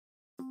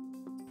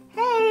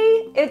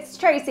it's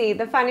Tracy,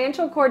 the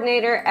financial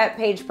coordinator at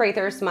Paige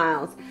Prather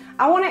Smiles.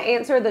 I want to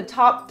answer the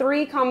top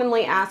 3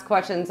 commonly asked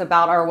questions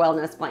about our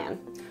wellness plan.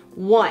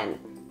 1,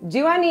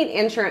 do I need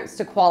insurance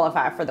to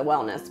qualify for the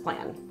wellness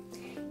plan?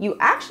 You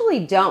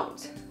actually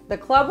don't. The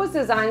club was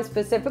designed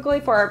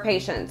specifically for our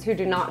patients who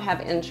do not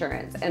have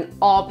insurance, and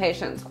all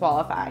patients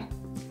qualify.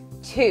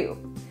 2,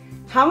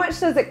 how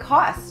much does it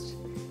cost?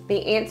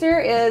 The answer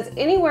is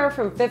anywhere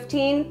from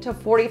 $15 to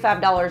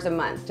 $45 a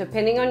month,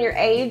 depending on your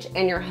age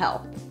and your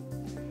health.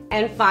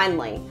 And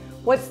finally,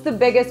 what's the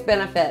biggest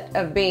benefit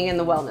of being in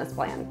the wellness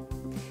plan?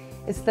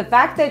 It's the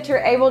fact that you're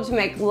able to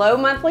make low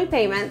monthly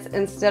payments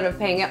instead of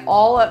paying it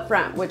all up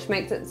front, which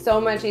makes it so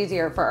much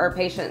easier for our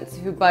patients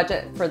who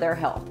budget for their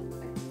health.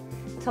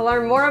 To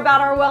learn more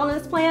about our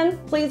wellness plan,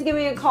 please give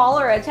me a call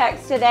or a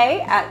text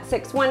today at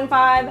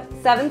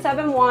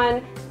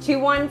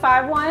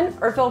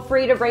 615-771-2151, or feel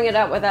free to bring it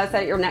up with us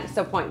at your next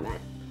appointment.